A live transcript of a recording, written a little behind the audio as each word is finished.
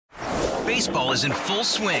Baseball is in full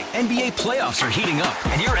swing. NBA playoffs are heating up,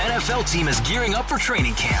 and your NFL team is gearing up for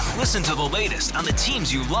training camp. Listen to the latest on the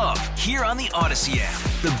teams you love here on the Odyssey app.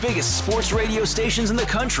 The biggest sports radio stations in the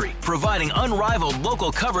country, providing unrivaled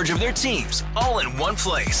local coverage of their teams, all in one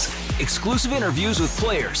place. Exclusive interviews with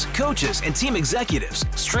players, coaches, and team executives,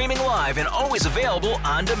 streaming live and always available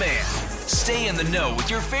on demand. Stay in the know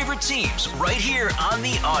with your favorite teams right here on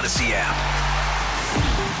the Odyssey app.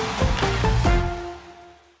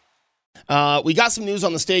 We got some news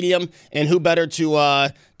on the stadium, and who better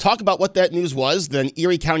to talk about what that news was than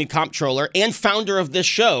Erie County Comptroller and founder of this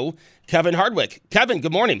show, Kevin Hardwick. Kevin,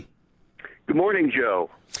 good morning. Good morning, Joe.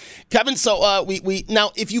 Kevin, so we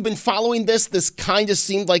now, if you've been following this kind of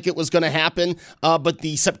seemed like it was going to happen, but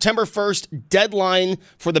the September 1st deadline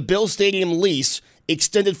for the Bill Stadium lease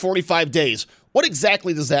extended 45 days. What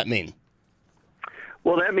exactly does that mean?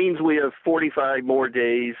 Well, that means we have 45 more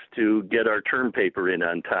days to get our term paper in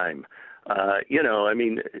on time.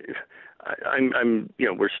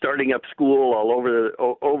 We're starting up school all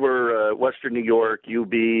over Western New York,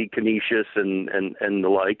 UB, Canisius, and the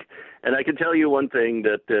like. And I can tell you one thing,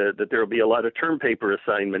 that there will be a lot of term paper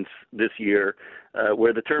assignments this year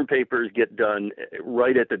where the term papers get done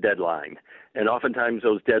right at the deadline. And oftentimes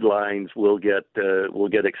those deadlines will get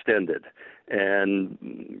extended.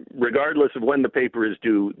 And regardless of when the paper is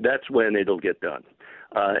due, that's when it'll get done.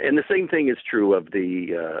 And the same thing is true of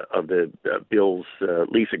the Bills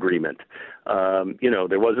lease agreement.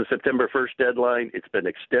 There was a September 1st deadline. It's been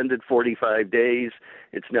extended 45 days.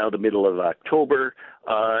 It's now the middle of October,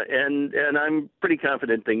 and I'm pretty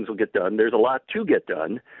confident things will get done. There's a lot to get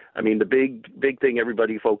done. I mean, the big thing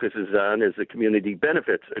everybody focuses on is the community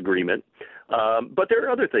benefits agreement, but there are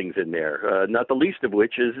other things in there. Not the least of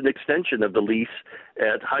which is an extension of the lease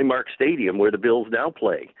at Highmark Stadium, where the Bills now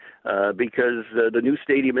play. Because the new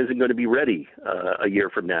stadium isn't going to be ready a year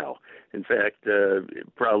from now. In fact,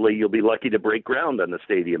 probably you'll be lucky to break ground on the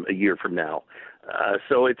stadium a year from now.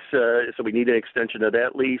 So we need an extension of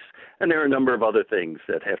that lease, and there are a number of other things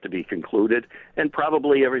that have to be concluded, and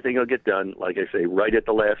probably everything will get done, like I say, right at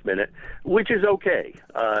the last minute, which is okay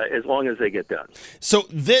as long as they get done. So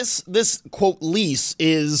this quote lease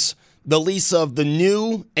is the lease of the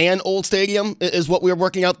new and old stadium is what we're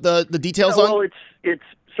working out the details on? Well, it's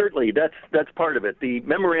certainly, that's part of it. The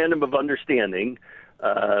memorandum of understanding,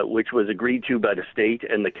 which was agreed to by the state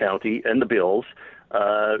and the county and the Bills,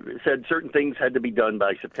 said certain things had to be done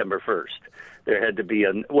by September 1st. There had to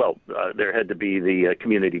be the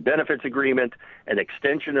community benefits agreement, an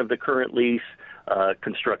extension of the current lease,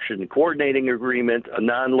 construction coordinating agreement, a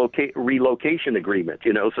non-relocation agreement,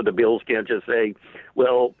 so the Bills can't just say,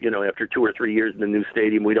 well, after 2 or 3 years in the new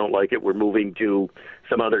stadium, we don't like it, we're moving to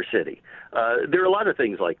some other city. There are a lot of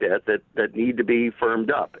things like that need to be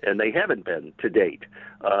firmed up, and they haven't been to date.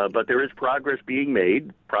 But there is progress being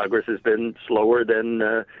made. Progress has been slower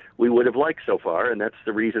than we would have liked so far, and that's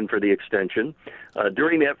the reason for the extension.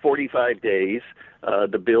 During that 45 days,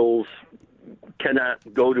 the Bills cannot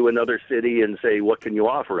go to another city and say, what can you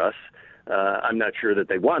offer us? I'm not sure that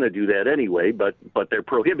they want to do that anyway, but they're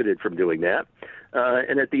prohibited from doing that.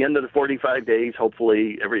 And at the end of the 45 days,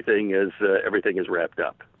 hopefully everything is wrapped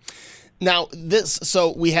up. Now,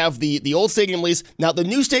 so we have the old stadium lease. Now, the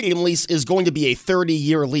new stadium lease is going to be a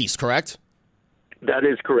 30-year lease, correct? That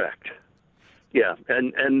is correct. Yeah,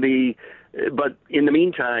 but in the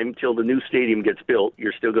meantime, till the new stadium gets built,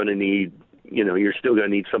 you're still going to need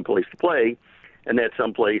some place to play, and that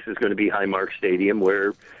someplace is going to be Highmark Stadium,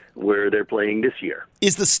 where they're playing this year.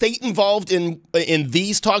 Is the state involved in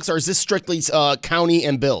these talks, or is this strictly county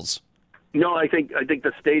and Bills? No, I think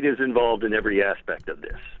the state is involved in every aspect of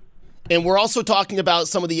this. And we're also talking about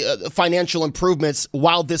some of the financial improvements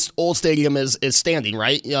while this old stadium is standing,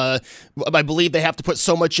 right? I believe they have to put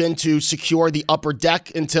so much in to secure the upper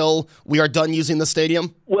deck until we are done using the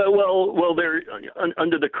stadium. Well, they're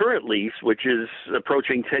under the current lease, which is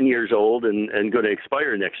approaching 10 years old and going to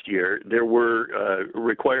expire next year. There were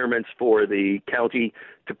requirements for the county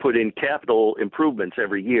to put in capital improvements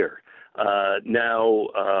every year. Now,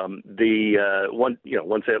 once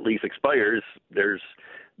that lease expires, there's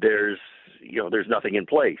nothing in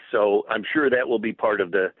place. So I'm sure that will be part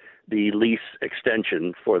of the lease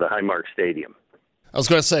extension for the Highmark Stadium. I was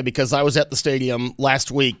going to say, because I was at the stadium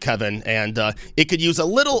last week, Kevin, and it could use a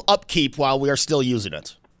little upkeep while we are still using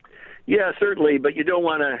it. Yeah, certainly, but you don't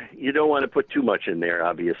want to put too much in there,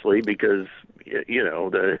 obviously, because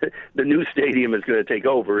the new stadium is going to take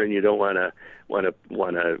over, and you don't want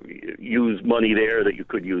to use money there that you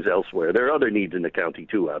could use elsewhere. There are other needs in the county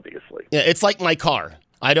too, obviously. Yeah, it's like my car.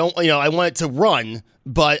 I want it to run,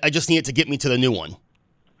 but I just need it to get me to the new one.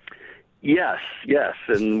 Yes,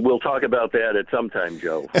 and we'll talk about that at some time,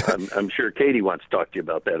 Joe. I'm sure Katie wants to talk to you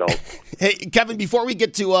about that also. Hey, Kevin, before we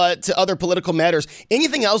get to other political matters,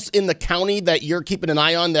 anything else in the county that you're keeping an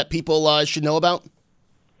eye on that people should know about?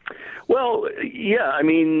 Well, yeah, I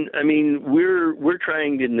mean, we're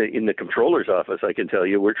trying in the comptroller's office. I can tell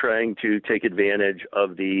you, we're trying to take advantage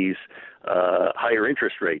of these higher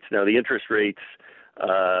interest rates. Now, the interest rates,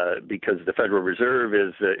 because the Federal Reserve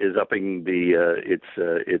is upping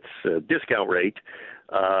its discount rate,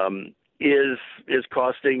 is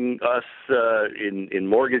costing us in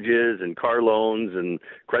mortgages and car loans and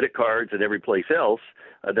credit cards and every place else.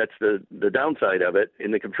 That's the downside of it.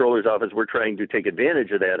 In the comptroller's office, we're trying to take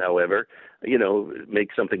advantage of that. However, make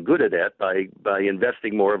something good of that by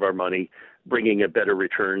investing more of our money, bringing a better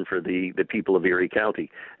return for the people of Erie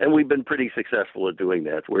County, and we've been pretty successful at doing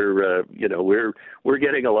that. We're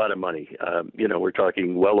getting a lot of money. We're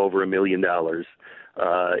talking well over $1 million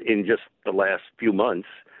in just the last few months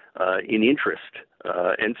in interest,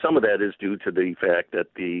 and some of that is due to the fact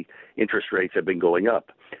that the interest rates have been going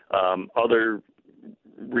up. Other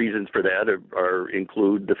reasons for that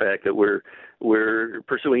include the fact that we're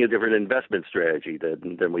pursuing a different investment strategy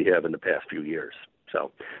than we have in the past few years.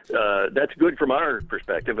 So that's good from our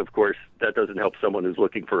perspective. Of course, that doesn't help someone who's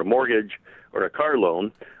looking for a mortgage or a car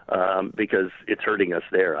loan because it's hurting us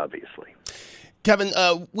there, obviously. Kevin,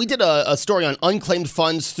 we did a story on unclaimed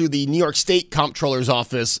funds through the New York State Comptroller's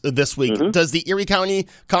Office this week. Mm-hmm. Does the Erie County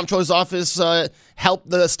Comptroller's Office help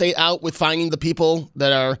the state out with finding the people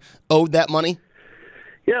that are owed that money?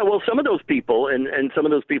 Yeah, well, some of those people, and some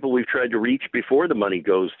of those people we've tried to reach before the money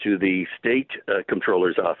goes to the state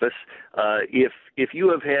comptroller's office. If you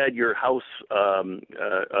have had your house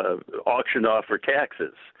auctioned off for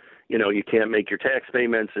taxes, you can't make your tax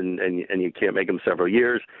payments and you can't make them several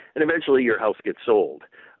years, and eventually your house gets sold.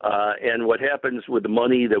 And what happens with the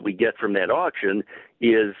money that we get from that auction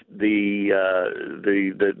is the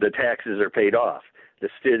taxes are paid off. The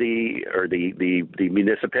city or the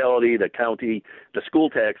municipality, the county, the school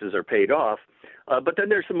taxes are paid off, but then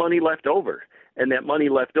there's some money left over. And that money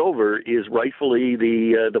left over is rightfully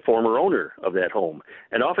the former owner of that home.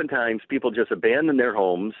 And oftentimes people just abandon their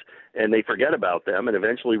homes and they forget about them, and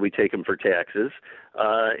eventually we take them for taxes.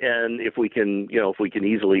 And if we can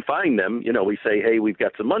easily find them, we say, hey, we've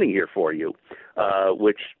got some money here for you,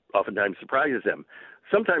 which oftentimes surprises them.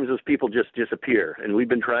 Sometimes those people just disappear, and we've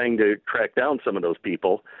been trying to track down some of those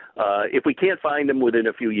people. If we can't find them within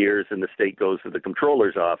a few years, then the state goes to the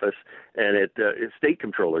comptroller's office, and it's state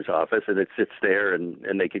comptroller's office, and it sits there,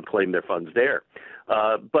 and they can claim their funds there.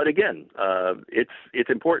 But again, it's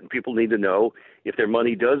important. People need to know if their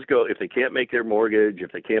money does go, if they can't make their mortgage,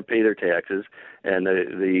 if they can't pay their taxes, and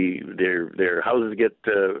their houses get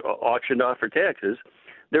auctioned off for taxes,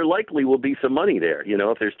 there likely will be some money there.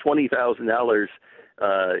 If there's $20,000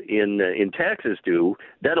 in taxes due,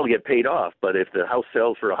 that'll get paid off. But if the house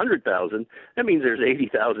sells for $100,000, that means there's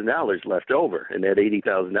 $80,000 left over, and that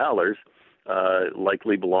 $80,000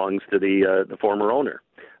 likely belongs to the former owner,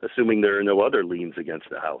 assuming there are no other liens against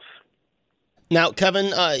the house. Now,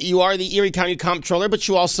 Kevin, you are the Erie County Comptroller, but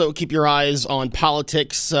you also keep your eyes on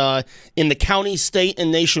politics in the county, state,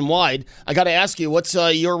 and nationwide. I got to ask you, what's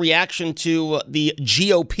your reaction to the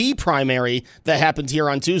GOP primary that happened here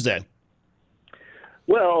on Tuesday?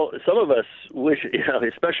 Well, some of us wish,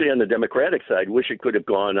 especially on the Democratic side, wish it could have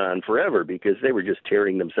gone on forever because they were just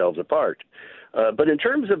tearing themselves apart. But in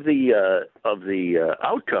terms of the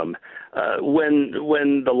outcome,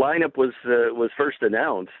 when the lineup was first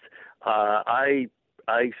announced, I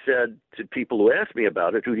said to people who asked me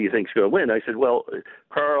about it, who do you think's going to win? I said, well,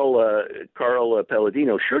 Carl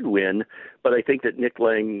Palladino should win, but I think that Nick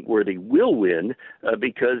Langworthy will win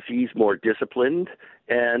because he's more disciplined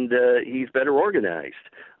and he's better organized.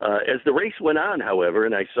 As the race went on, however,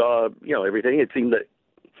 and I saw everything, it seemed that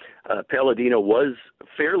Palladino was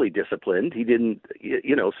fairly disciplined. He didn't,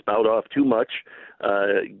 spout off too much,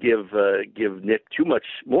 give Nick too much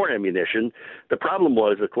more ammunition. The problem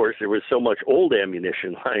was, of course, there was so much old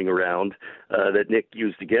ammunition lying around that Nick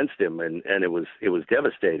used against him, and it was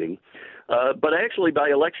devastating. But actually, by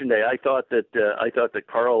election day, I thought that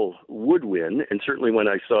Carl would win, and certainly when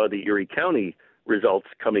I saw the Erie County results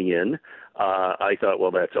coming in, I thought, well,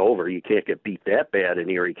 that's over. You can't get beat that bad in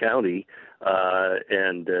Erie County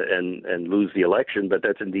and lose the election. But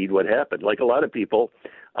that's indeed what happened. Like a lot of people,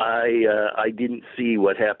 I didn't see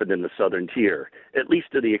what happened in the southern tier, at least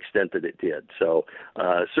to the extent that it did. So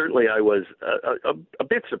certainly I was a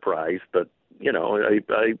bit surprised, but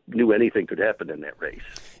I knew anything could happen in that race.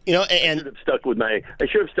 And I should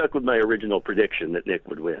have stuck with my original prediction that Nick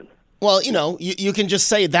would win. Well, you can just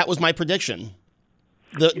say that was my prediction.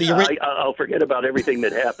 I'll forget about everything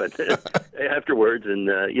that happened afterwards. And,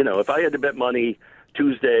 if I had to bet money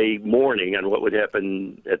Tuesday morning on what would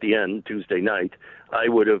happen at the end, Tuesday night, I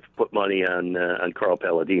would have put money on Carl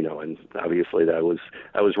Palladino. And obviously I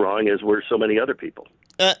was wrong, as were so many other people.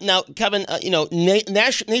 Now, Kevin,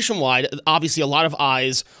 nationwide, obviously a lot of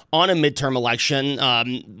eyes on a midterm election.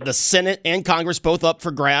 The Senate and Congress both up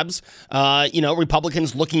for grabs.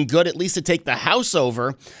 Republicans looking good, at least to take the House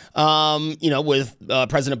over, with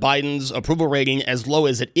President Biden's approval rating as low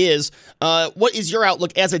as it is. What is your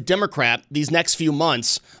outlook as a Democrat these next few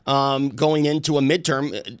months going into a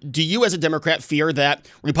midterm? Do you as a Democrat fear that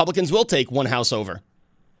Republicans will take one House over?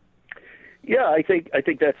 Yeah, I think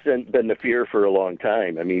that's been the fear for a long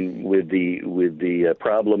time. I mean, with the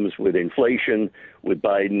problems with inflation, with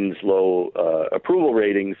Biden's low approval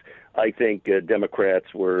ratings, I think Democrats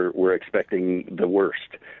were expecting the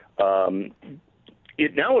worst.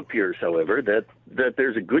 It now appears, however, that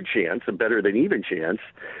there's a good chance, a better than even chance,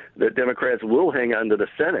 that Democrats will hang on to the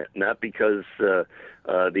Senate, not because the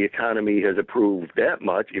economy has improved that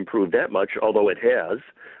much, although it has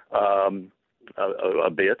a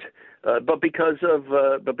bit. But because of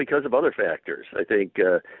other factors. I think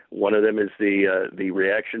one of them is the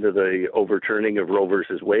reaction to the overturning of Roe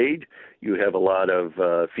versus Wade. You have a lot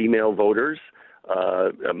of female voters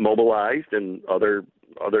mobilized, and other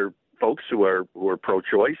folks who are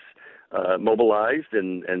pro-choice mobilized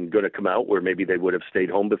and going to come out where maybe they would have stayed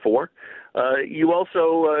home before. You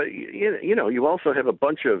also you also have a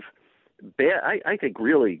bunch of bad, I think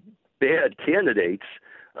really bad candidates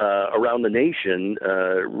around the nation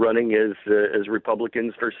running as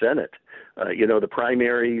Republicans for Senate. The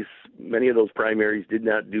primaries, many of those primaries did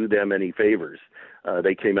not do them any favors.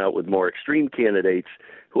 They came out with more extreme candidates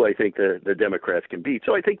who I think the Democrats can beat.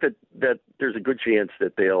 So I think that there's a good chance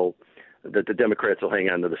that the Democrats will hang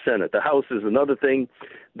on to the Senate. The House is another thing.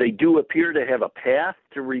 They do appear to have a path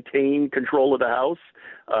to retain control of the House,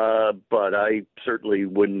 but I certainly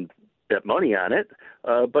wouldn't bet money on it,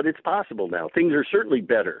 but it's possible now. Things are certainly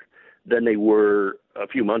better than they were a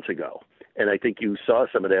few months ago. And I think you saw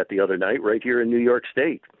some of that the other night right here in New York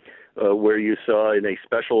State, where you saw in a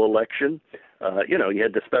special election, you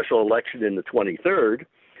had the special election in the 23rd,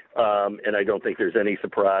 and I don't think there's any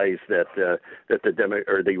surprise that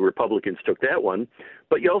the Republicans took that one.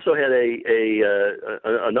 But you also had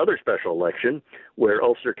another special election where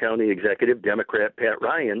Ulster County Executive Democrat Pat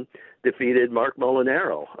Ryan defeated Mark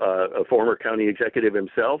Molinaro, a former county executive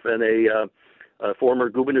himself and a former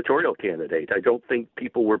gubernatorial candidate. I don't think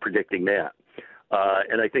people were predicting that.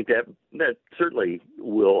 And I think that certainly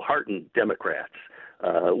will hearten Democrats.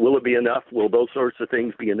 Will it be enough? Will those sorts of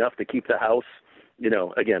things be enough to keep the House?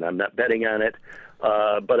 Again, I'm not betting on it,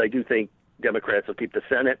 but I do think Democrats will keep the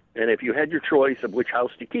Senate. And if you had your choice of which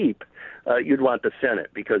house to keep, you'd want the Senate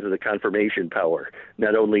because of the confirmation power,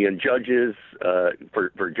 not only in judges,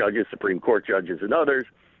 for judges, Supreme Court judges and others,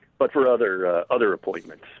 but for other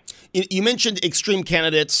appointments. You mentioned extreme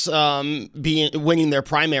candidates winning their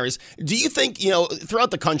primaries. Do you think,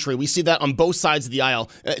 throughout the country, we see that on both sides of the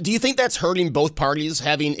aisle. Do you think that's hurting both parties,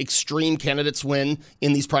 having extreme candidates win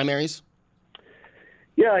in these primaries?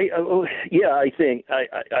 Yeah, I think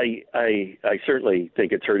I certainly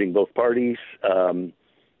think it's hurting both parties,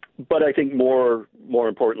 but I think more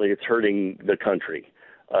importantly, it's hurting the country.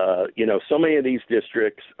 So many of these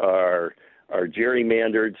districts are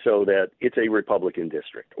gerrymandered so that it's a Republican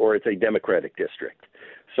district or it's a Democratic district.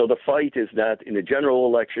 So the fight is not in the general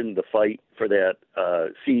election. The fight for that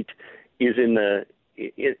seat is in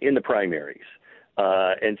the primaries.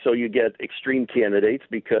 And so you get extreme candidates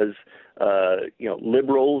because,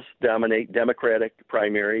 liberals dominate Democratic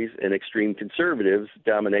primaries and extreme conservatives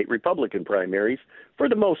dominate Republican primaries for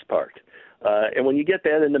the most part. And when you get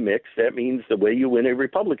that in the mix, that means the way you win a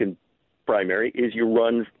Republican primary is you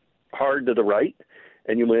run hard to the right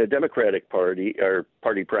and you win a Democratic party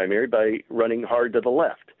primary by running hard to the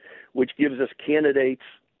left, which gives us candidates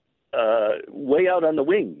way out on the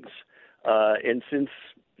wings. And since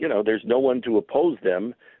there's no one to oppose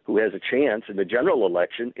them who has a chance in the general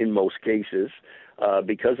election in most cases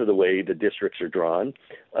because of the way the districts are drawn.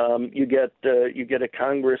 You get a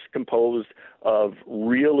Congress composed of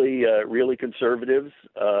really conservatives,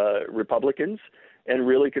 Republicans, and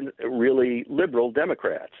really liberal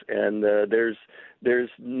Democrats, and there's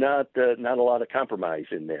not a lot of compromise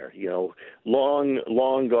in there.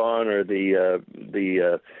 Long gone are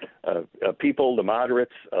the people, the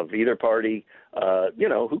moderates of either party,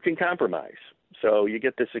 who can compromise. So you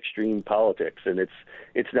get this extreme politics, and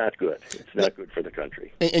it's not good. It's not good for the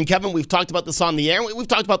country. And Kevin, we've talked about this on the air. We've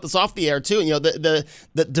talked about this off the air too. And,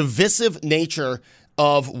 the divisive nature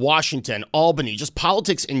of Washington, Albany, just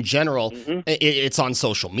politics in general, it's on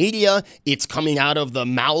social media. It's coming out of the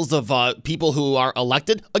mouths of people who are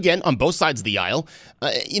elected, again, on both sides of the aisle.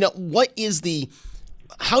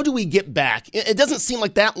 How do we get back? It doesn't seem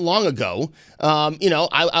like that long ago.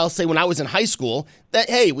 I'll say when I was in high school that,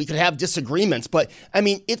 hey, we could have disagreements. But, I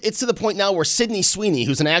mean, it's to the point now where Sydney Sweeney,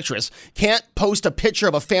 who's an actress, can't post a picture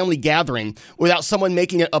of a family gathering without someone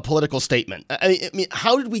making it a political statement. I mean,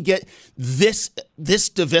 how did we get this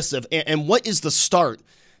divisive? And what is the start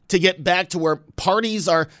to get back to where parties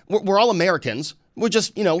are, we're all Americans. We're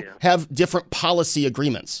just, have different policy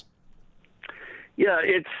agreements. Yeah,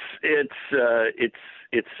 it's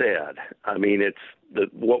sad. I mean,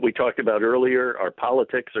 what we talked about earlier. Our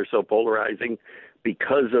politics are so polarizing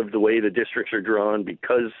because of the way the districts are drawn,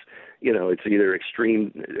 because, it's either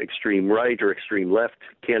extreme right or extreme left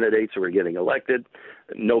candidates who are getting elected.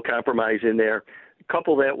 No compromise in there.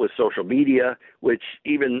 Couple that with social media, which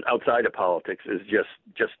even outside of politics is just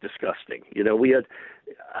disgusting.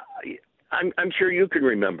 I'm sure you can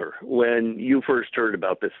remember when you first heard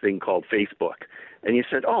about this thing called Facebook, and you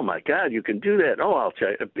said, "Oh my God, you can do that! Oh, I'll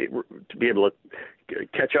try to be able to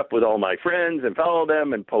catch up with all my friends and follow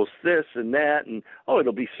them and post this and that, and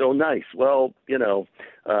it'll be so nice." Well,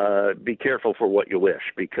 be careful for what you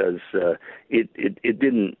wish, because it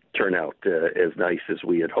didn't turn out as nice as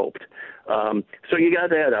we had hoped. So you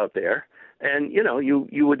got that out there, and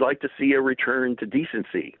you would like to see a return to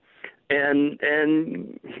decency. And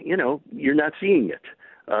you're not seeing it.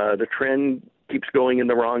 The trend keeps going in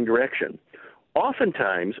the wrong direction.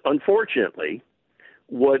 Oftentimes, unfortunately,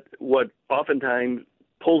 what oftentimes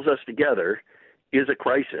pulls us together is a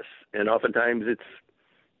crisis, and oftentimes it's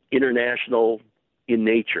international in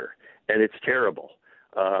nature, and it's terrible.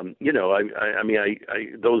 Those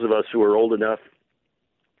of us who are old enough,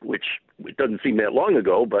 which it doesn't seem that long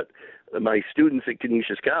ago, but my students at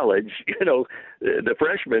Canisius College, the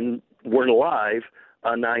freshmen weren't alive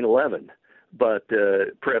on 9/11. But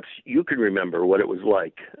perhaps you can remember what it was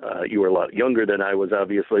like. You were a lot younger than I was,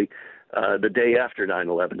 obviously, the day after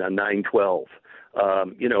 9/11, on 9/12.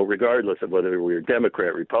 Regardless of whether we were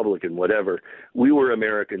Democrat, Republican, whatever, we were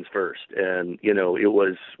Americans first. And,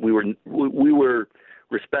 we were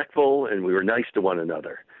respectful, and we were nice to one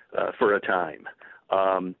another for a time.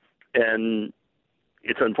 And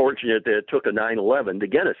it's unfortunate that it took a 9/11 to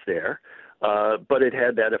get us there, but it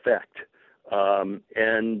had that effect,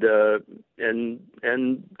 and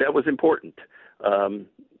that was important.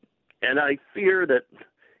 And I fear that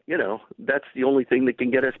that's the only thing that can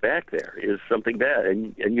get us back there is something bad,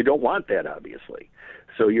 and you don't want that, obviously.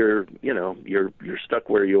 So you're stuck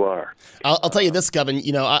where you are. I'll tell you this, Kevin.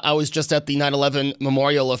 I was just at the 9/11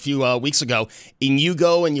 memorial a few weeks ago, and you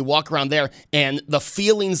go and you walk around there, and the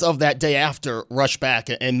feelings of that day after rush back.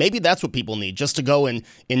 And maybe that's what people need, just to go and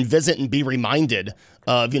visit and be reminded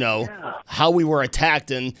of how we were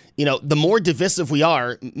attacked. And the more divisive we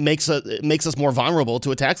are, makes us more vulnerable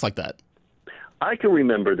to attacks like that. I can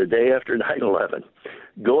remember the day after 9/11.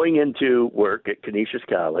 Going into work at Canisius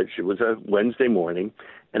College. It was a Wednesday morning,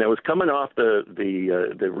 and I was coming off the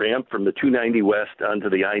ramp from the 290 West onto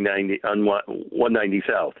the I-90 on 190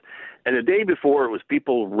 South. And the day before, it was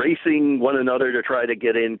people racing one another to try to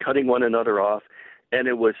get in, cutting one another off. And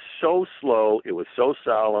it was so slow, it was so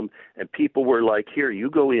solemn, and people were like, "Here, you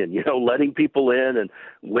go in," letting people in and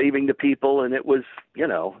waving to people. And it was,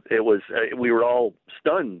 we were all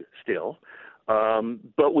stunned still.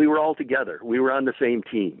 But we were all together. We were on the same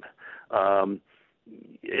team. And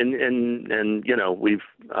we've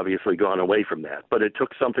obviously gone away from that. But it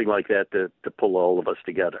took something like that to pull all of us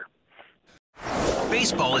together.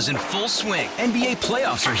 Baseball is in full swing. NBA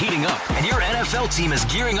playoffs are heating up, and your NFL team is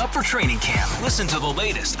gearing up for training camp. Listen to the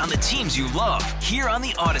latest on the teams you love here on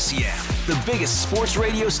the Odyssey app. The biggest sports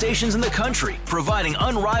radio stations in the country, providing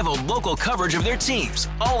unrivaled local coverage of their teams,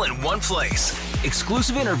 all in one place.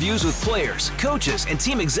 Exclusive interviews with players, coaches, and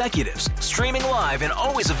team executives, streaming live and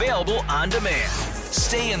always available on demand.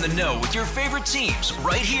 Stay in the know with your favorite teams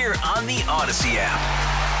right here on the Odyssey app.